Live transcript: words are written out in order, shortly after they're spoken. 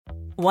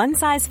One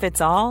size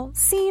fits all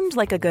seemed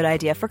like a good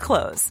idea for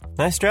clothes.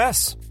 Nice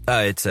dress.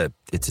 It's a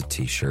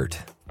t-shirt.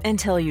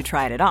 Until you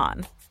tried it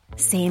on.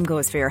 Same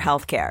goes for your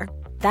healthcare.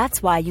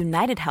 That's why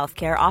United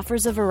Healthcare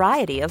offers a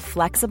variety of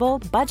flexible,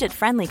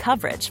 budget-friendly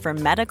coverage for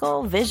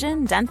medical,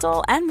 vision,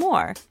 dental, and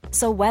more.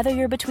 So whether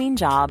you're between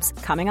jobs,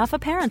 coming off a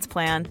parent's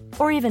plan,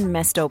 or even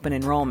missed open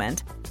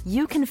enrollment,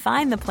 you can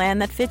find the plan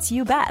that fits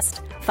you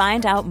best.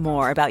 Find out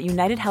more about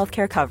United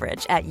Healthcare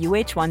coverage at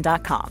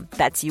uh1.com.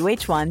 That's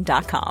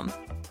uh1.com.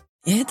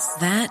 It's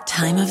that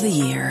time of the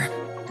year.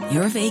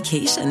 Your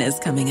vacation is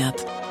coming up.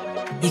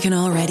 You can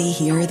already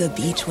hear the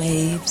beach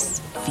waves,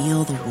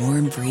 feel the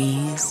warm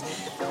breeze,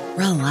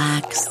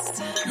 relax,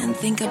 and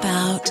think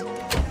about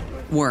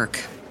work.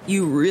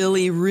 You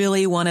really,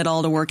 really want it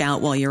all to work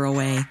out while you're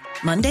away.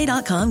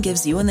 Monday.com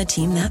gives you and the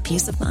team that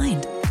peace of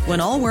mind.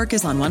 When all work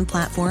is on one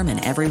platform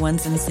and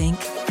everyone's in sync,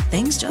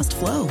 things just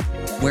flow.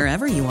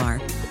 Wherever you are,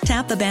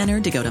 tap the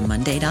banner to go to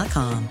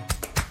Monday.com.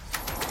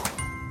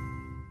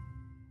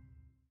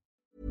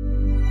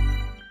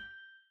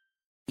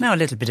 Now a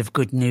little bit of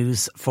good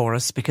news for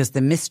us, because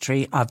the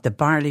mystery of the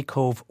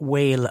Barleycove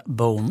whale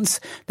bones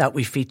that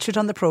we featured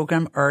on the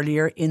programme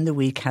earlier in the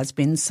week has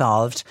been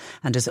solved.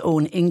 And as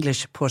Owen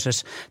English put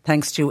it,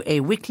 thanks to a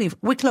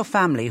Wicklow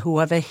family who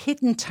have a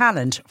hidden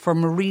talent for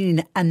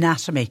marine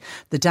anatomy.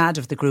 The dad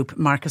of the group,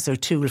 Marcus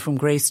O'Toole from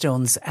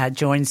Greystones,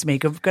 joins me.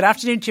 Good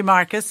afternoon to you,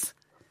 Marcus.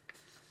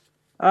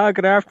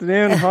 Good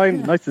afternoon. Hi,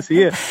 nice to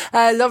see you.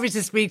 Lovely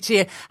to speak to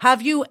you.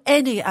 Have you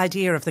any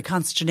idea of the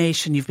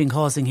consternation you've been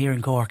causing here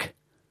in Cork?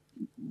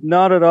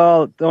 Not at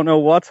all. Don't know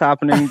what's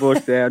happening,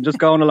 but I'm just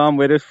going along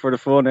with it for the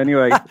fun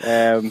anyway.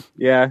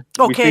 Yeah,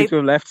 okay. We seem to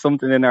have left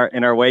something in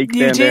our wake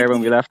there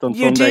when we left on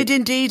Sunday. You did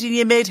indeed, and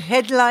you made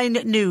headline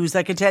news,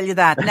 I can tell you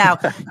that. Now,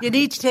 you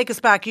need to take us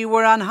back. You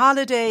were on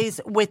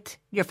holidays with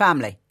your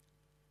family.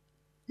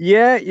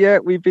 Yeah,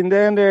 we've been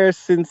down there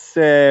since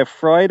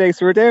Friday,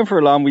 so we're down for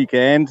a long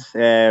weekend.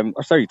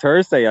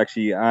 Thursday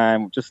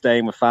actually. Just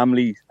staying with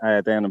family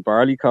down in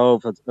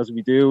Barleycove, as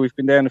we do. We've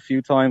been down a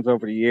few times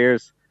over the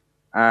years.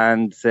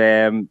 And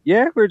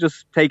we're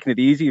just taking it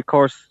easy. Of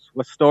course,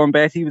 what Storm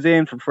Betty was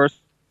in for the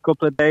first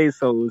couple of days,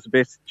 so it was a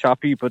bit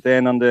choppy. But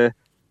then on the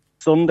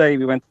Sunday,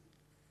 we went to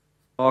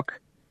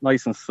walk,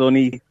 nice and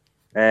sunny,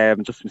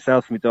 just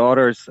myself and my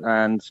daughters,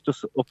 and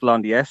just up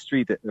along the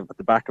estuary at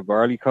the back of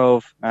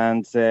Barleycove.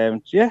 And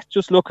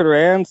just looking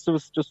around. So it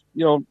was just,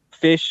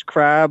 fish,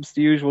 crabs,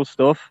 the usual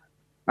stuff,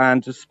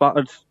 and just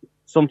spotted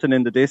something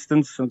in the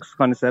distance and just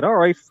kind of said, all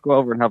right, let's go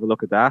over and have a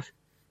look at that.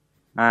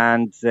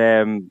 And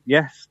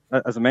yes,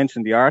 as I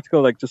mentioned in the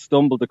article, just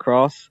stumbled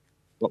across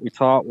what we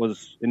thought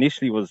was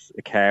initially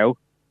a cow,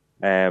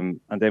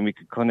 and then we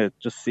could kind of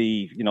just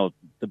see,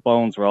 the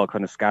bones were all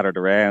kind of scattered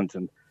around,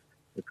 and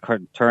it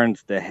kind of turned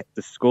the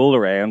skull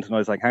around, and I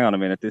was like, hang on a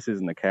minute, this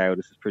isn't a cow,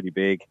 this is pretty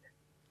big.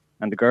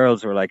 And the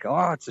girls were like,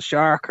 oh, it's a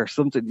shark or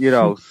something,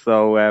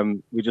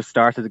 So we just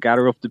started to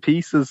gather up the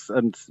pieces,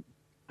 and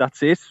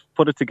that's it,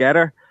 put it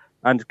together,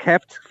 and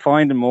kept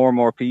finding more and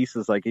more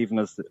pieces, even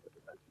as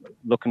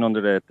looking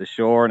under the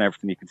shore and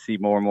everything, you could see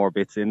more and more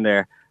bits in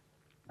there.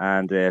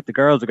 And the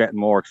girls are getting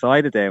more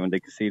excited then when they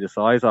could see the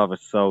size of it.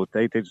 So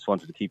they just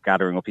wanted to keep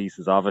gathering up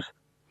pieces of it.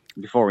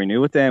 And before we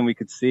knew it then, we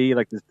could see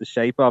the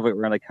shape of it.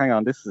 We're like, hang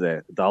on, this is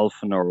a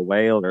dolphin or a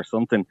whale or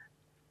something.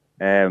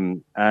 We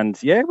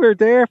were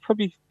there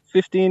probably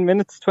 15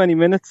 minutes, 20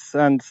 minutes,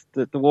 and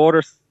the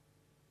water's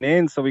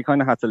in, so we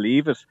kind of had to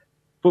leave it.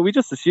 But we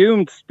just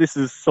assumed this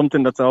is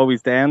something that's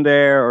always down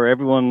there, or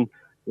everyone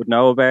would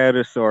know about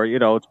it, or,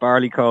 it's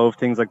Barleycove,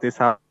 things like this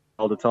happen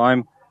all the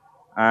time,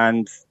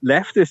 and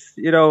left it,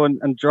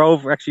 and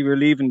drove. Actually, we were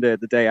leaving the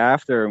day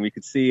after, and we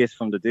could see it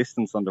from the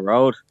distance on the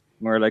road.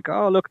 And we were like,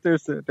 oh, look,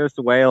 there's the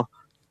whale.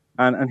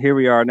 And here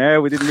we are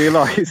now. We didn't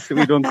realise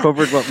we'd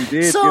uncovered what we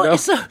did.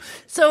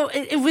 So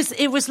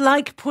it was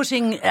like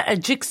putting a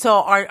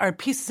jigsaw or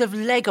pieces of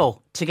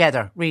Lego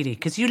together, really,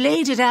 because you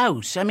laid it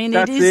out. I mean,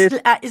 it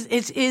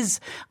is.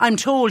 I'm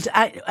told,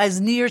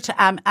 as near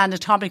to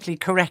anatomically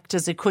correct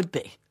as it could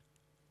be.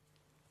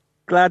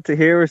 Glad to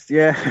hear it.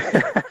 Yeah,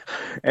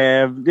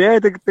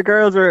 the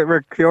girls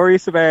were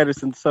curious about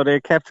it, and so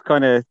they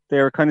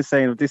were kind of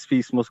saying, oh, this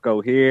piece must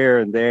go here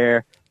and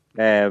there.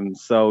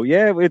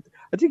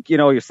 I think,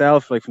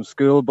 yourself, from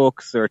school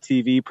books or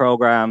TV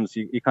programs,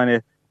 you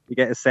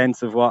get a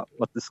sense of what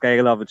the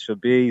scale of it should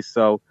be.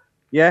 So,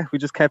 yeah, we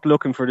just kept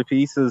looking for the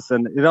pieces,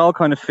 and it all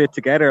kind of fit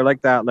together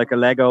like that, like a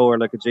Lego or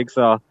like a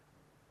jigsaw.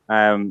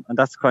 And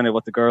that's kind of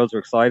what the girls were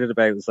excited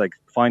about, was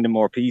finding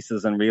more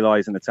pieces and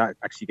realizing it's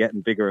actually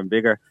getting bigger and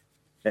bigger.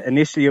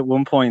 Initially, at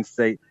one point,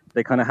 they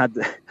kind of had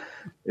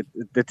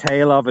the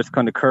tail of it's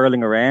kind of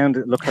curling around.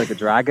 It looked like a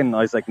dragon. I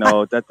was like,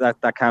 no,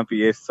 that can't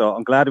be it. So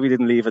I'm glad we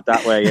didn't leave it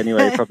that way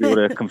anyway. It probably would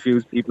have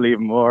confused people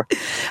even more.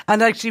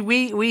 And actually,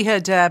 we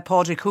had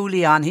Padraig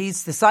Cooley on.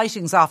 He's the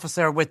sightings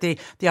officer with the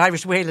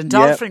Irish Whale and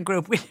Dolphin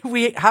Group.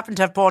 We happened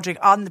to have Padraig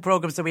on the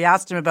programme, so we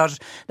asked him about it.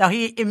 Now,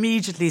 he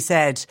immediately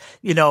said,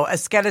 a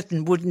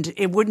skeleton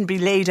wouldn't be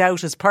laid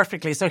out as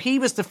perfectly. So he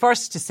was the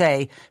first to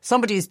say,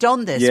 somebody's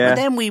done this. Yeah. But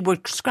then we were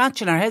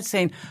scratching our heads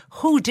saying,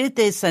 who did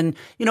this? And,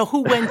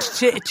 who went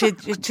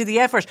to the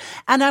effort?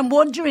 And I'm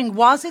wondering,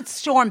 was it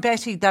Storm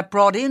Betty that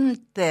brought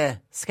in the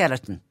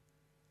skeleton?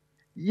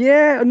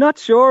 Yeah, I'm not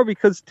sure,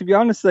 because to be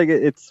honest, like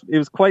it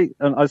was quite.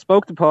 I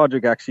spoke to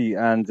Padraig actually,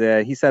 and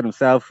he said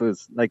himself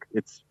it's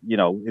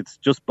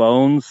just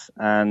bones,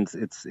 and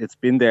it's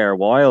been there a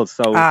while.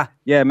 So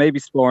yeah, maybe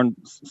Storm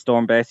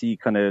Betty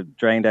kind of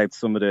drained out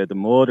some of the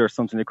mud or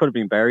something. It could have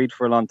been buried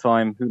for a long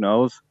time. Who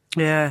knows?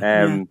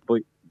 Yeah.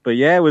 But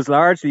yeah, it was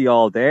largely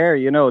all there.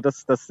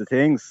 That's the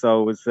thing.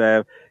 So it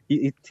was.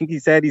 He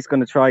said he's going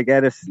to try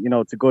get it.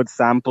 It's a good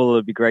sample.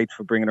 It'd be great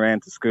for bringing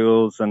around to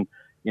schools and.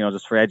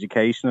 Just for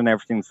education and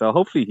everything. So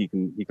hopefully he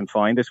can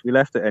find it. We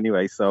left it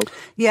anyway. So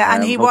yeah,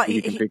 and he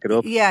can pick it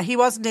up. Yeah, he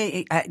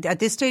wasn't at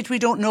this stage. We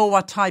don't know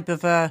what type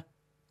of a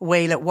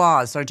whale it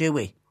was, or do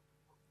we?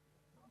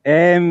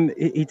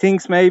 He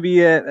thinks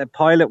maybe a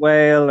pilot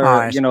whale, or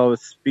right. A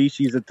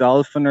species of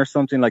dolphin or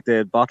something, like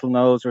the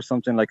bottlenose or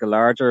something, like a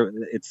larger.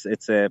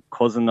 It's a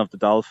cousin of the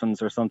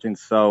dolphins or something.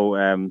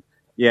 So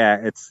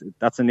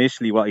that's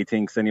initially what he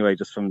thinks anyway,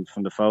 just from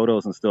the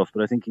photos and stuff.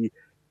 But I think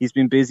he's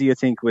been busy, I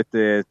think, with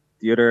the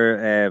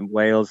other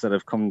whales that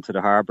have come to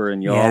the harbour in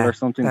Youghal or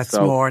something. That's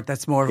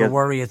more of a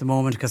worry at the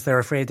moment, because they're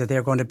afraid that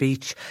they're going to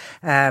beach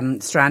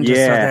stranded.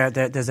 Yeah.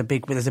 So there's a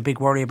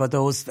big worry about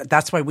those.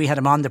 That's why we had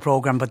him on the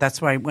programme. But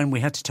that's why when we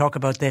had to talk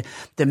about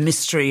the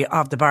mystery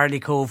of the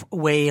Barleycove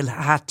whale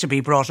had to be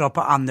brought up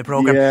on the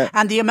programme. Yeah.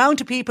 And the amount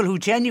of people who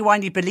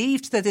genuinely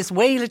believed that this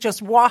whale had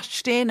just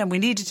washed in and we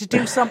needed to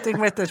do something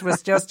with it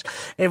was just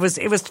it was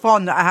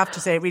fun. I have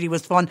to say, it really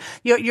was fun.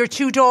 Your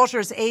two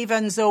daughters, Ava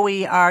and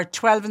Zoe, are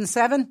 12 and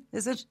 7.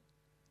 Is it?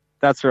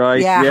 That's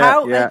right.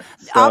 Yeah.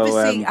 So,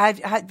 obviously,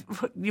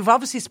 you've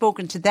obviously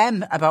spoken to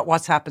them about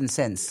what's happened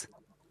since.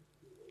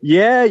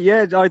 Yeah.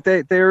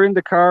 They were in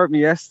the car with me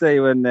yesterday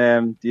when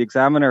the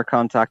examiner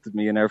contacted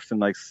me and everything.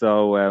 Like,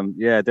 so,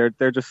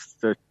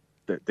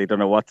 they don't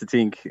know what to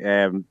think.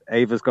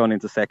 Ava's gone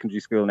into secondary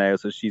school now,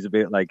 so she's a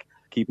bit like,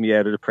 keep me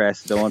out of the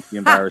press. Don't want to be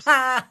embarrassed.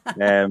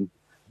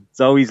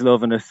 Zoe's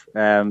loving it.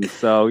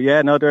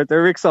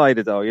 They're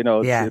excited though.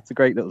 It's a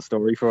great little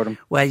story for them.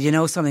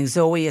 Well, something.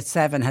 Zoe at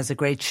 7 has a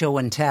great show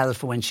and tell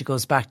for when she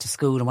goes back to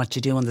school and what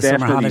you do on the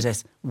summer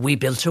holidays. We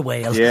built a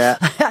whale,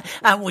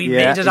 and we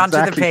made it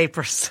onto the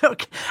papers.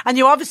 And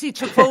you obviously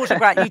took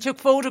photographs. You took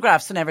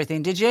photographs and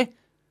everything, did you?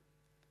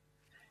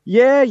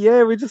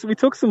 Yeah. We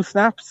took some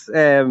snaps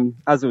as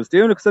I was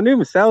doing it, because I knew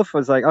myself. I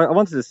was like, I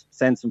wanted to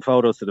send some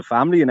photos to the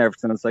family and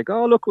everything. It's like,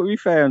 oh, look what we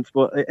found.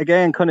 But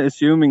again, kind of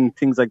assuming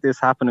things like this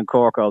happen in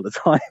Cork all the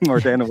time, or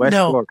down in West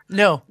Cork.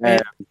 No,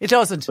 it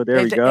doesn't. So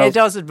there we go. It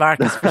doesn't,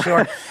 Marcus, for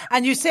sure.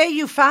 And you say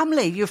your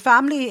family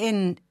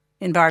in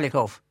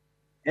Barleycove.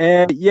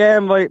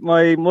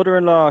 My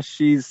mother-in-law,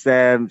 she's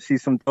from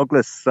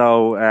Douglas,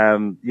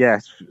 so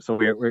so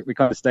we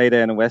kind of stay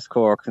down in West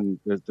Cork, and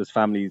there's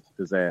family,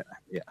 there's a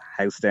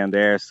house down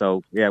there,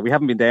 so we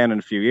haven't been down in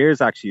a few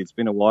years actually. It's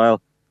been a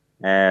while,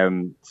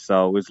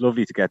 so it was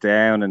lovely to get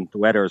down, and the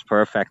weather was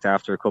perfect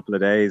after a couple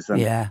of days,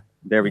 and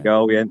there we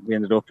go. We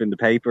ended up in the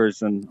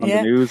papers and on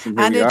the news, and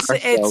here we are.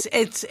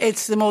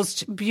 It's the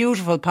most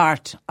beautiful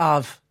part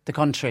of the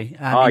country.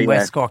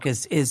 West Cork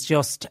is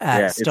just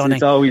stunning.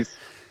 It's always.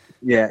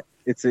 Yeah,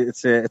 it's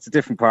a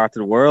different part of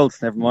the world.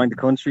 Never mind the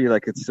country.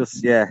 Like, it's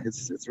just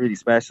it's a really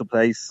special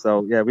place. So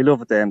we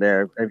love it down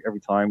there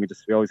every time. We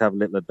always have a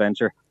little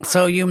adventure.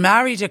 So you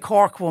married a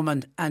Cork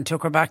woman and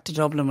took her back to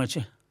Dublin with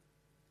you?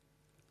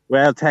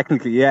 Well,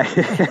 technically, yeah.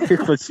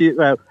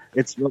 But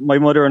it's my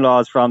mother-in-law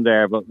is from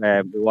there, but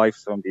my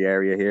wife's from the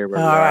area here. Where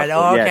okay.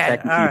 Yeah,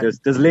 technically,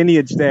 there's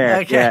lineage there.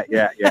 Okay.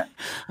 Yeah.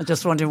 I'm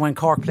just wondering, when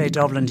Cork play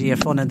Dublin, do you have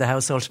fun in the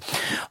household?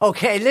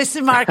 Okay,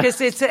 listen, Marcus,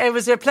 it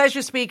was a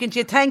pleasure speaking to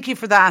you. Thank you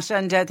for that,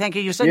 and thank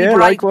you.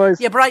 Likewise.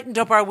 You brightened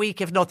up our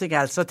week, if nothing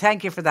else. So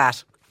thank you for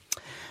that.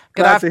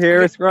 Glad to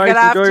hear it. Right,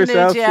 enjoy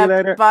yourself. Yeah. See you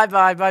later.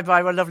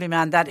 Bye. Well, lovely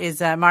man. That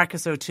is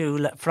Marcus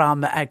O'Toole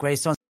from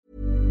Greystone.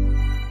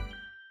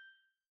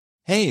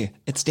 Hey,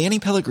 it's Danny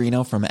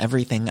Pellegrino from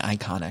Everything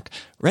Iconic.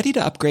 Ready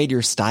to upgrade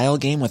your style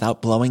game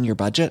without blowing your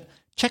budget?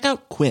 Check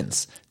out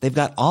Quince. They've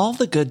got all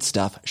the good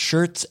stuff,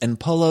 shirts and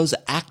polos,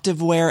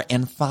 activewear,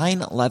 and fine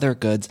leather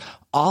goods,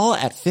 all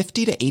at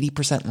 50 to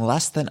 80%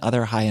 less than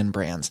other high-end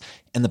brands.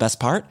 And the best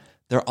part?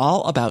 They're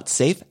all about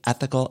safe,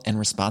 ethical, and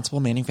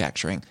responsible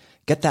manufacturing.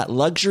 Get that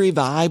luxury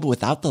vibe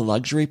without the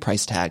luxury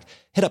price tag.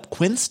 Hit up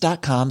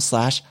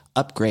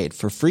quince.com/upgrade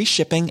for free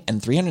shipping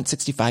and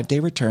 365-day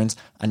returns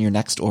on your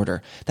next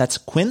order. That's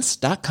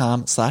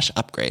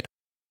quince.com/upgrade.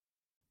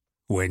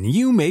 When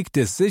you make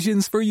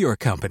decisions for your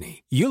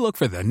company, you look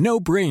for the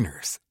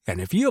no-brainers. And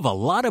if you have a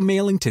lot of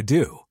mailing to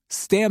do,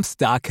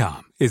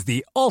 Stamps.com is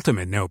the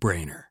ultimate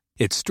no-brainer.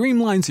 It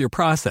streamlines your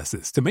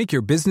processes to make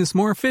your business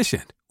more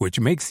efficient, which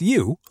makes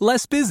you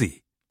less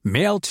busy.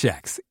 Mail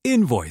checks,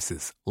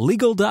 invoices,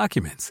 legal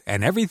documents,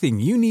 and everything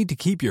you need to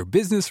keep your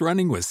business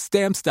running with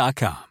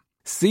Stamps.com.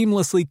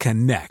 Seamlessly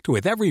connect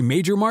with every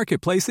major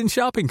marketplace and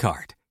shopping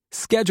cart.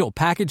 Schedule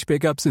package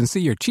pickups and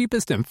see your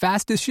cheapest and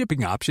fastest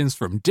shipping options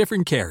from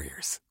different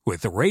carriers,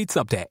 with rates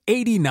up to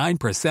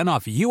 89%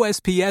 off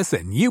USPS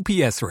and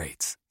UPS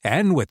rates.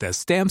 And with the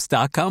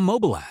Stamps.com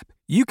mobile app,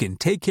 you can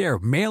take care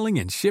of mailing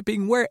and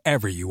shipping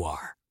wherever you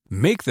are.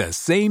 Make the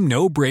same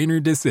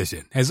no-brainer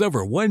decision as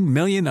over 1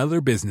 million other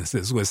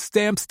businesses with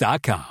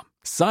Stamps.com.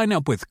 Sign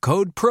up with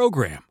code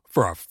PROGRAM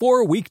for a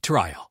 4-week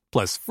trial,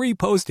 plus free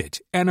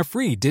postage and a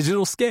free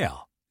digital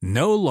scale.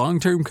 No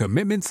long-term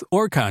commitments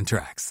or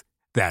contracts.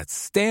 That's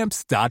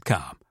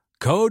Stamps.com.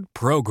 Code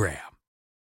PROGRAM.